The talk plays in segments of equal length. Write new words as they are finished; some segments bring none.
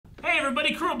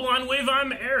everybody, Cruel Blonde Wave,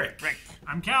 I'm Eric. Rick.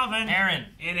 I'm Calvin. Aaron.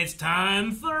 And it's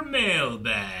time for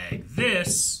Mailbag.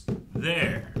 This,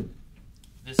 there.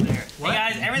 This there. What?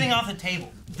 Hey guys, everything off the table.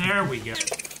 There we go.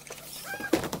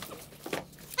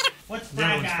 What's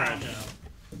That one's guy? fragile.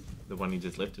 The one he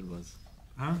just lifted was.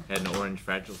 Huh? Had an orange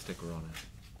fragile sticker on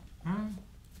it.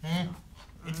 Huh?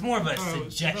 It's more of a Oh,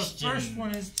 suggestion the first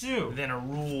one is too. than a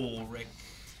rule, Rick.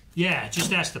 Yeah,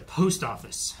 just ask the post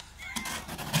office.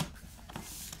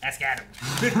 Ask Adam.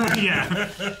 Yeah.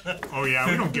 Oh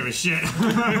yeah, we don't give a shit.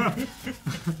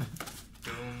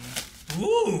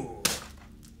 Ooh.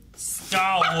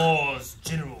 Star Wars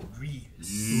General Grievous.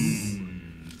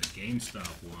 The GameStop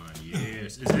one,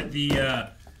 yes. Is it the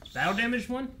battle damage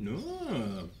one?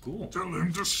 No, cool. Tell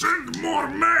him to send more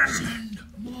men! Send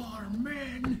more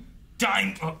men.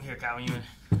 Time. Oh, here, Calvin,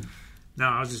 you. No,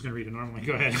 I was just gonna read it normally.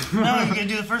 Go ahead. No, you can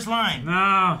do the first line.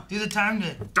 No. Do the time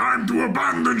to. Time to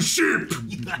abandon ship!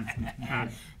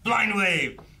 Blind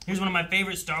Wave. Here's one of my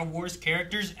favorite Star Wars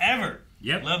characters ever.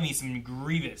 Yep. Love me some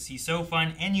Grievous. He's so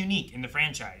fun and unique in the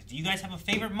franchise. Do you guys have a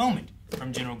favorite moment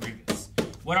from General Grievous?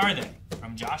 What are they?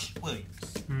 From Josh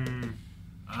Williams.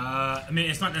 I mean,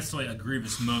 it's not necessarily a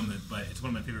Grievous moment, but it's one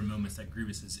of my favorite moments that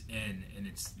Grievous is in, and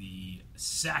it's the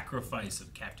sacrifice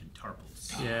of Captain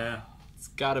Tarples. Yeah. It's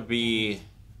gotta be.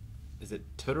 Is it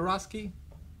Todoroski?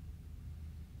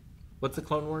 What's the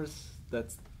Clone Wars?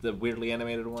 That's the weirdly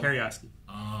animated one? Teriyaki.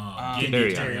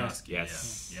 Gendy Teriyaki. Teriyaki.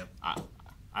 Yes. Yep.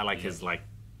 I like his like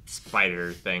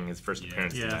spider thing, his first Yeah.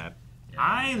 appearance Yeah. to that.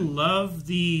 I love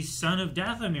the Son of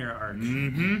Dathomir arc.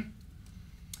 Mm-hmm.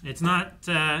 It's not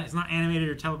animated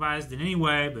or televised in any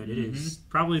way, but it is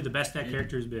probably the best that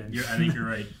character has been. I think you're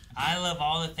right. I love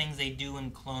all the things they do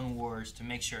in Clone Wars to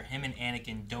make sure him and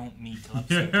Anakin don't meet till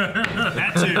episode 2.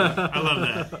 That too. I love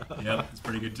that. Yep, it's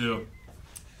pretty good too.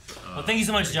 Well, thank you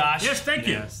so much, Josh. Yes, thank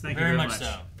you. Yes, thank very you much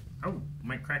so. Oh,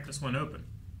 might crack this one open.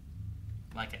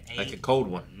 Like an 8. Like a cold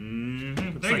one.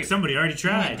 Mm-hmm. Looks like somebody already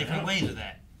tried. Different ways of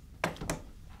that.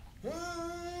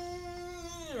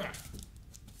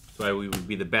 That's why we would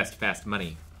be the best fast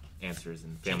money answers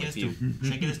in Family Should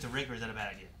Feud. I get this to Rick, or is that a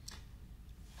bad idea?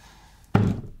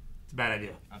 It's a bad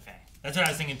idea. Okay. That's what I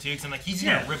was thinking too, because I'm like, he's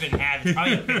going to rip it in half. It's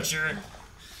probably a picture.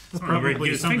 It's Probably probably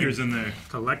get his something fingers in there.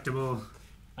 collectible.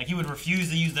 Like, he would refuse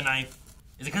to use the knife.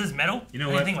 Is it because it's metal? You know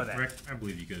I what, didn't think about that. Rick? I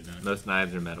believe you could have done it. Most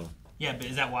knives are metal. Yeah, but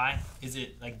is that why? Is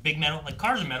it like big metal? Like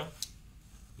cars are metal,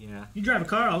 Yeah. You drive a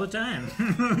car all the time.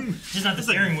 just not the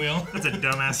steering wheel. That's a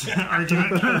dumbass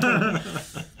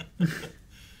argument.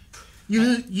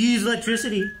 You use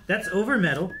electricity. That's over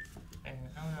metal. I don't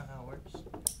know how it works.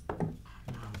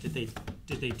 Did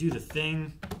they do the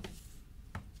thing?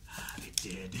 They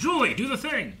did. Julie, do the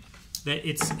thing. That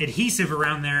it's adhesive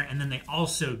around there, and then they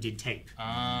also did tape.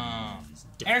 Oh.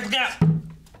 Eric, look out!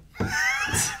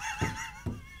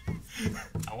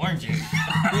 I warned you.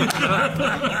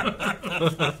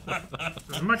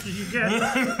 As much as you get,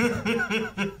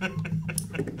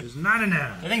 there's not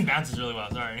enough. That thing bounces really well,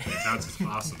 sorry. That's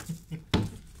awesome.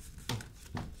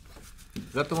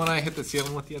 Is that the one I hit the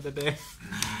ceiling with the other day?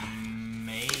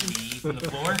 Maybe from the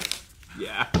floor?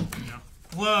 Yeah.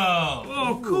 Whoa!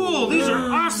 Oh, cool! These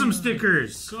are awesome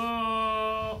stickers. Cool.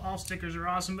 All stickers are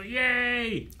awesome, but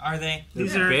yay! Are they?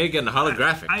 These They're are big and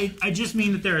holographic. I just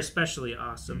mean that they're especially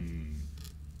awesome,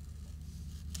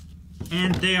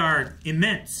 and they are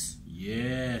immense,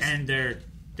 Yes. and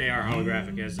they are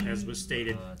holographic as was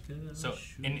stated. So,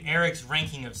 in Eric's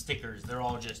ranking of stickers, they're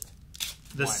all just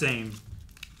The what? same.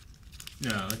 No,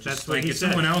 it's That's just what like he if said.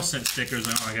 someone else sent stickers,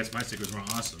 oh, I guess my stickers were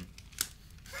awesome.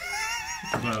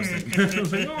 That's what I was thinking. I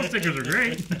was like, all stickers are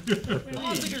great.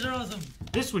 all stickers are awesome.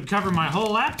 This would cover my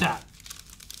whole laptop.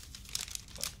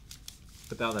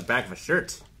 Put that on the back of a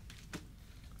shirt.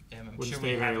 Damn, I'm Wouldn't sure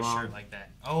stay we have very a long. shirt like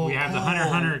that. Oh, We have the cool.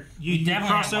 Hunter We UU definitely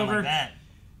have one crossover, like that.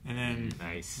 and then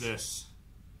Nice. this.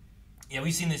 Yeah,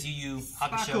 we've seen this UU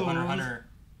Hakusho Hunter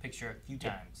picture a few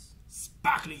times.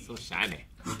 Sparkly. So shiny.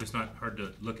 It's not hard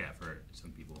to look at for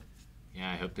some people.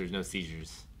 Yeah, I hope there's no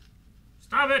seizures.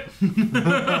 Stop it!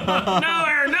 No,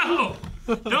 Aaron, no!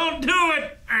 Don't do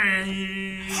it!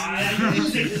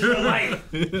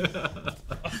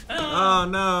 Oh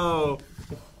no!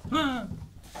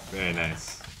 Very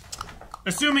nice.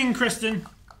 Assuming Kristen,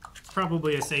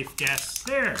 probably a safe guess.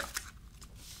 There.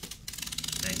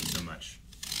 Thank you so much.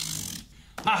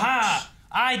 Haha!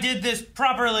 I did this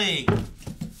properly!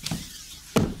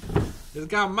 It's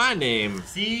got my name.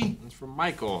 See? It's from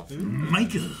Michael.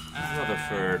 Michael.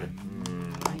 Rutherford.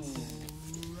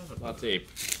 Lot of tape.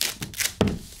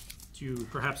 Do you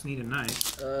perhaps need a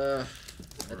knife? I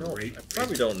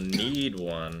probably don't need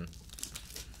one,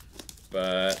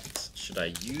 but Should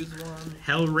I use one?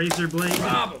 Hellraiser blade.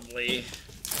 Probably.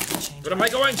 But am I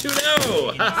going to?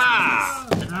 No! Ha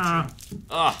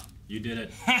ha! You did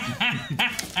it.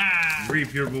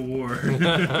 Reap your reward.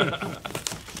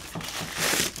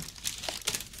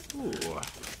 Ooh.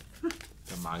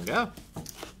 The manga.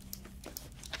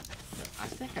 I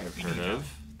think I've heard of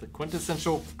the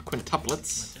quintessential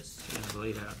quintuplets.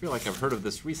 I feel like I've heard of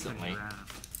this recently.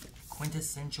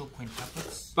 Quintessential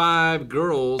quintuplets? 5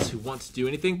 girls who want to do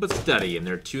anything but study, and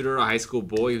their tutor, a high school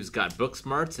boy who's got book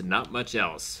smarts and not much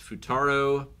else.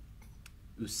 Futaro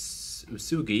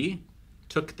Usugi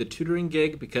took the tutoring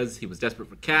gig because he was desperate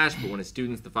for cash, but when his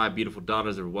students, the 5 beautiful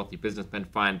daughters of a wealthy businessman,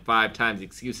 find 5 times the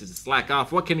excuses to slack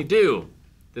off, what can he do?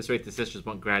 At this rate, the sisters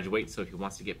won't graduate, so if he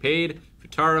wants to get paid,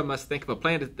 Futaro must think of a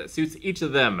plan that suits each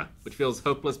of them, which feels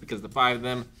hopeless because the 5 of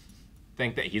them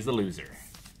think that he's a loser.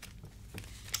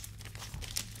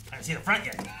 I haven't seen the front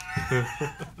yet.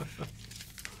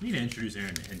 You need to introduce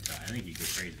Aaron to hentai. I think he'd go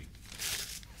crazy.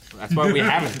 That's why we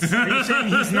haven't. Are you saying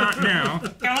he's not now?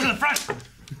 Gotta look at the front.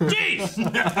 Jeez!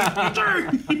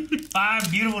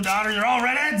 5 beautiful daughters are all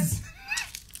redheads?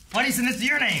 Why do you send this to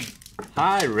your name?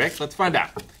 Hi, Rick. Let's find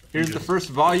out. Here's the first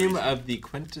volume of the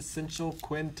Quintessential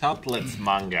Quintuplets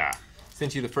manga.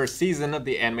 Sent you the first season of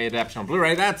the anime adaptation on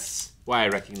Blu-ray. That's why I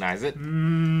recognize it.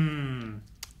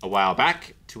 A while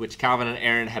back, to which Calvin and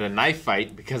Aaron had a knife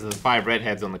fight because of the 5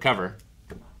 redheads on the cover.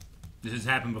 This has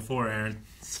happened before, Aaron.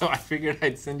 So I figured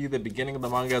I'd send you the beginning of the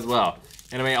manga as well.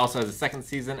 Anime also has a second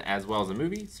season as well as a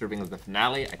movie, serving as the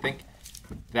finale, I think.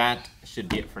 That should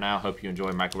be it for now. Hope you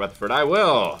enjoy Michael Rutherford. I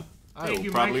will. I will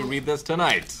probably read this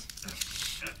tonight.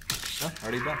 Oh,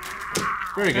 already done.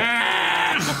 Very good.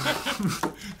 Why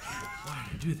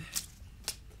did I do that?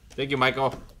 Thank you,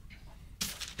 Michael.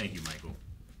 Thank you, Michael.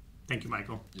 Thank you,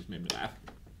 Michael. Just made me laugh.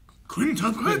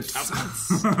 Quintuplets.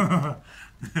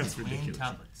 That's ridiculous.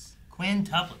 Quintuplets.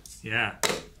 Quintuplets. Yeah.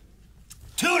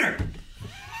 Tutor!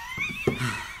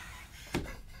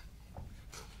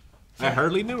 I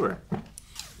hardly knew her.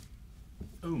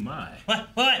 Oh my. What?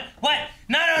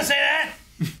 No, don't say that!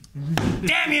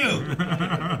 Damn you!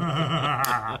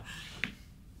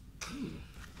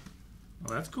 Well,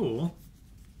 that's cool.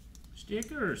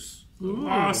 Stickers. Ooh.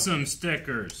 Awesome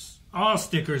stickers. All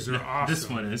stickers are awesome. This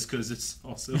one is because it's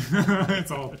also. It's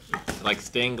all Like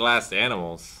stained glass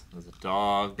animals. There's a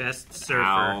dog, best an surfer.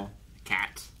 owl, a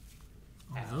cat.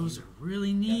 Oh, those are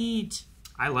really neat.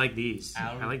 I like these.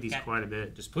 Owl, I like these cat. quite a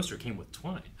bit. This poster came with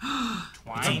twine.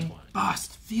 Twine?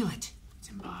 Embossed. Feel it. It's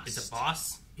embossed. It's a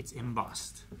boss? It's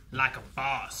embossed. Like a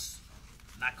boss.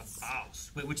 Like a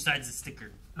boss. Wait, which side's the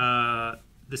sticker?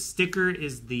 The sticker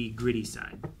is the gritty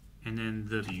side, and then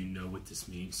the. Do you know what this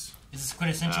means? Is this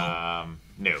quintessential?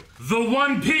 No. The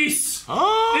One Piece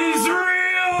Oh! is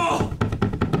real!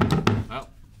 Well,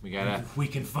 we gotta We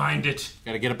can find it.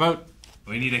 get a boat.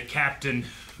 We need a captain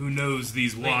who knows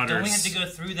these Wait, waters. don't we have to go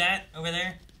through that over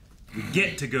there? We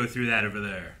get to go through that over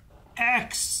there.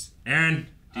 X Aaron,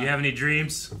 do you have any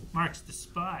dreams? marks the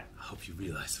spot. I hope you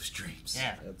realize those dreams.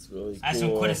 Yeah. That's really I have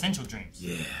some quintessential dreams.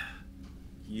 Yeah.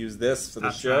 Use this for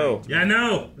the Stop show. trying. Yeah, I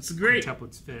know. It's great.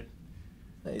 Quintuplets fit.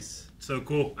 Nice. So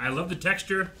cool. I love the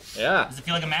texture. Yeah. Does it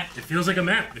feel like a map? It feels like a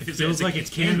map. It Feels like it's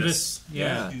canvas.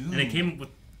 Yeah. And it came with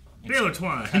baler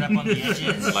twine. Cut up on the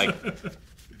edges. Like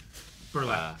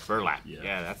Burlap. burlap.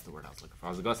 Yeah, that's the word I was looking for. I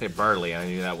was going to say barley, and I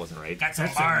knew that wasn't right. Got some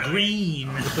That's barley. a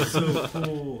green. So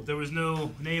cool. There was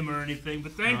no name or anything,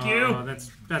 but thank Oh, you.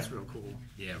 that's real cool.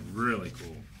 Yeah, really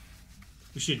cool.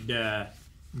 We should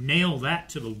nail that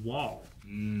to the wall.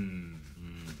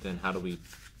 Then how do we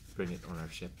bring it on our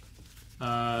ship?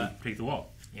 Take the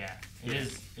wall. Yeah, it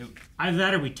is. Either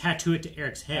that or we tattoo it to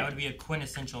Eric's That head. would be a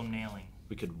quintessential nailing.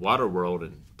 We could water world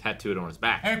and tattoo it on his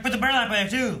back. Eric, put the burlap there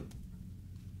too.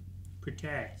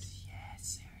 Protect.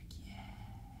 Yes, Eric. Yeah.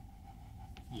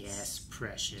 Yes,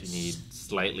 precious. Do you need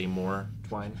slightly more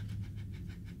twine?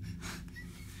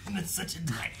 That's such a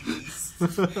tiny piece. I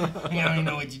don't even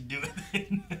know what you do with it.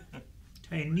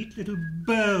 Tie a neat little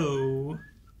bow.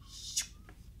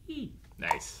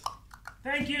 Nice.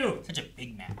 Thank you. Such a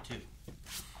big map too.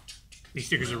 These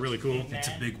stickers are really cool. It's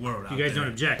a big world out You guys there.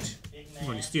 don't object. I'm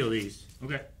going to steal these.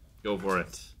 Okay. Go for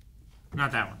it.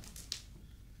 Not that one.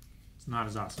 It's not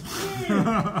as awesome.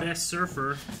 Best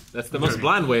surfer. That's the most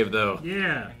blind wave, though.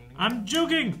 Yeah. I'm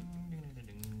joking.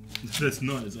 That's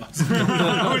not as awesome.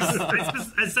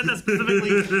 I said that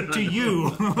specifically to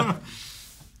you.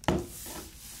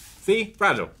 See?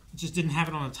 Fragile. Just didn't have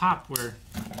it on the top where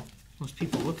most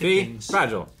people look at See? things.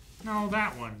 Fragile. No,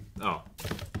 that one. Oh.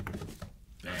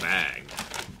 Bag.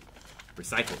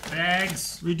 Recycle.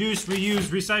 Bags. Reduce, reuse,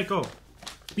 recycle.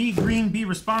 Be green, be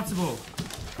responsible.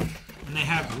 And they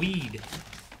have weed.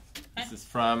 This is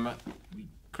from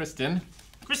Kristen.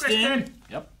 Kristen!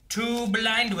 Yep. To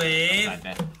Blind Wave. Like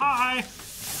that. Hi!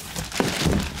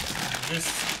 This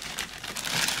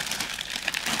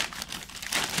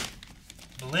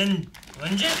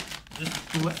Blendjet? This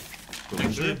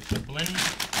blend.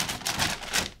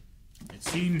 It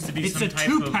seems to be It's some a type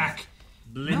 2-pack.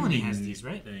 of blending Melanie has these,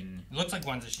 right? thing. It looks like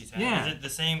ones that she's had. Yeah. Is it the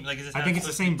same? Like, is this? I think it's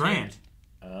the same brand.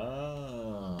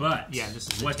 Oh. But Yeah, this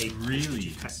is what's a tape.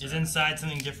 really Is inside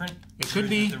something different? It could Or is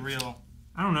be. the real.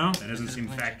 I don't know. that doesn't seem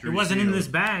factory. It wasn't in sealed. this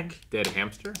bag. Dead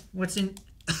hamster? What's in...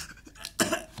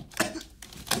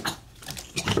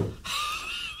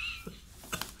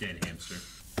 Dead hamster.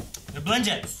 The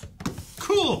Blendjets.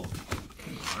 Cool!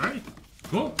 All right.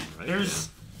 Cool. There's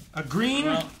a green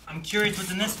Well, I'm curious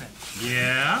what's in this thing.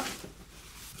 Yeah.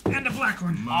 and a black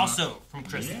one. Also from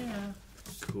Kristen. Yeah.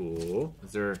 Cool.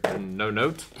 Is there no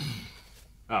note?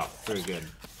 Oh, very good.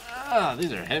 Ah,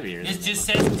 these are heavier. This just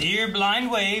says, "Dear Blind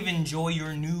Wave, enjoy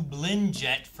your new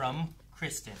Blendjet from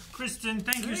Kristen." Kristen,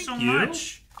 thank you so you.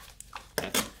 much.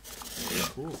 Very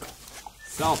cool.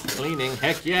 Self-cleaning,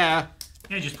 heck yeah.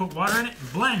 Yeah, just put water in it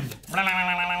and blend.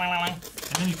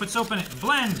 And then you put soap in it and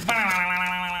blend.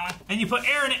 And you put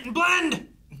air in it and blend.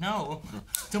 No,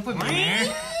 don't put me in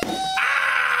there.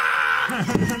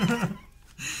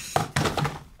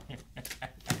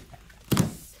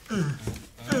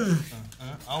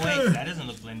 Oh wait, that doesn't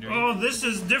look blendery. Oh, this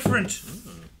is different.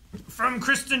 From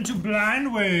Kristen to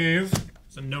Blind Wave.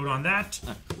 There's a note on that.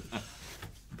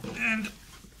 And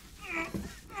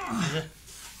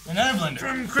Another blender.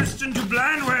 from Kristen to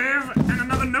Blind Wave, and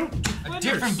another note. A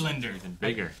different blender. Even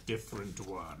bigger. Different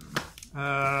one.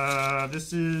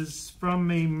 This is from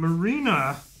a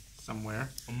Marina somewhere.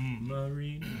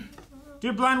 Marine.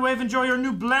 Dear Blind Wave, enjoy your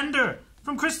new blender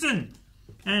from Kristen.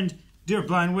 And Dear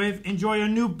Blind Wave, enjoy your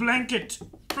new blanket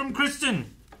from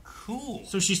Kristen. Cool.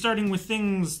 So she's starting with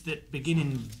things that begin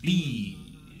in B.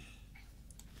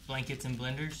 Blankets and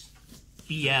blenders.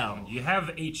 BL. You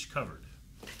have H covered.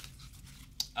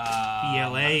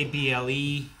 BLA,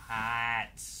 BLE.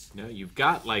 Hats. No, you've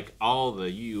got like all the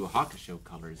Yu Yu Hakusho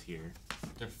colors here.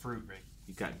 They're fruit, Rick.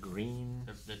 You got green.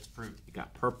 That's fruit. You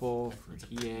got purple for It's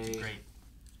Hiei. great.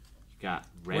 You got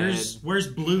red. Where's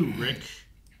blue, Rick?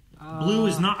 Blue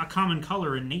is not a common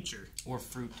color in nature. Or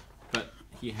fruit. But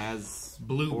he has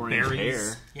Blue orange berries.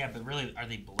 hair. Yeah, but really, are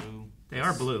they blue? They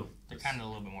are blue. They're kind of a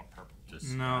little bit more purple.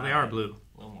 Just No, they are blue.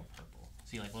 A little more purple.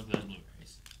 See, like, look at those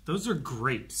blueberries. Those are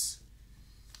grapes.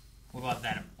 What about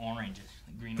that orange?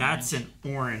 Green That's orange?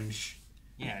 an orange.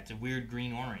 Yeah, it's a weird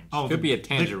green orange. Oh, Could be a the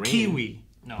tangerine. kiwi.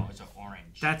 No, it's an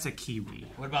orange. That's a kiwi.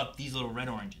 What about these little red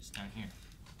oranges down here?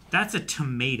 That's a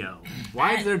tomato.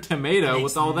 Why is there tomato Makes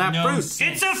with all that no fruit?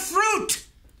 sense. It's a fruit!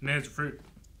 No, it's fruit.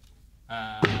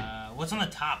 What's on the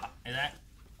top? Is that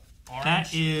orange?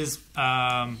 That is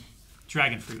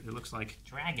dragon fruit, it looks like.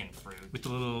 dragon fruit. With the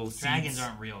little Dragons seeds.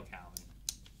 aren't real, Calvin.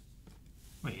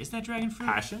 Wait, is that dragon fruit?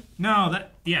 Passion? No,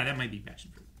 that might be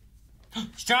passion fruit. I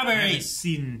haven't Strawberries!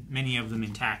 seen many of them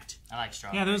intact. I like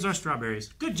strawberries. Yeah, those are strawberries.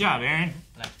 Good job, Aaron.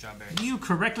 I like strawberries. You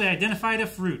correctly identified a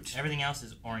fruit. Everything else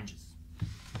is oranges.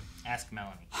 Ask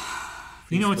Melanie.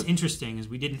 You know what's interesting is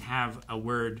we didn't have a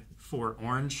word for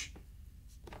orange.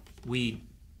 We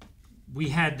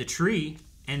had the tree,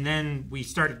 and then we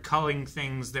started calling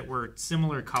things that were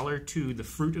similar color to the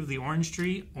fruit of the orange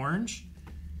tree orange,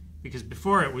 because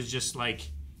before it was just like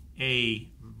a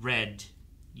red,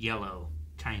 yellow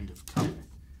kind of color.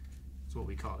 That's what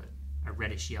we called it, a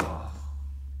reddish yellow.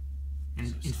 And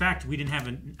in fact, we didn't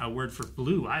have a word for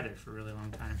blue either for a really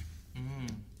long time.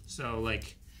 So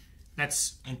like,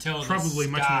 that's Until probably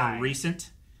the much sky. more recent.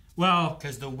 Well,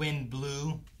 Because the wind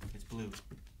blew. It's blue.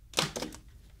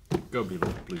 Go be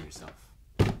blue yourself.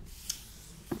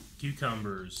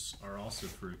 Cucumbers are also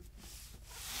fruit.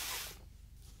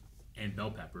 And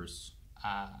bell peppers.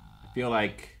 I feel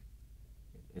like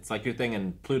it's like your thing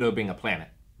in Pluto being a planet.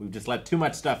 We've just let too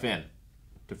much stuff in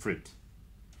to fruit.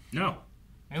 No.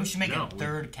 Maybe we should make No, a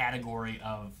third category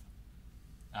of.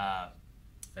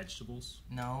 Vegetables.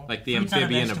 No. Like the Fruit's not a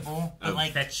amphibian of- vegetable, but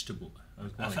like. Vegetable. I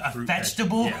was calling it A fruit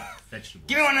vegetable? Yeah, vegetable.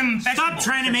 Give me one of them vegetables. stop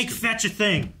trying to make fetch a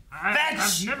thing.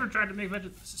 Fetch! I've never tried to make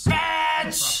vegetables.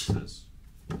 Fetch!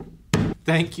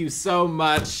 Thank you so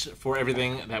much for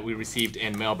everything that we received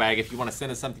in Mailbag. If you want to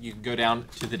send us something, you can go down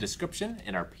to the description,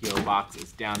 and our P.O. box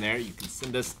is down there. You can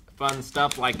send us fun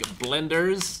stuff like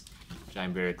blenders, which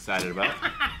I'm very excited about.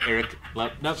 Eric,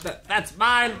 no, that's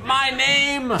mine. My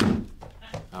name.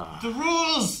 The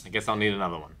rules! I guess I'll need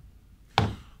another one.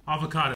 Avocado.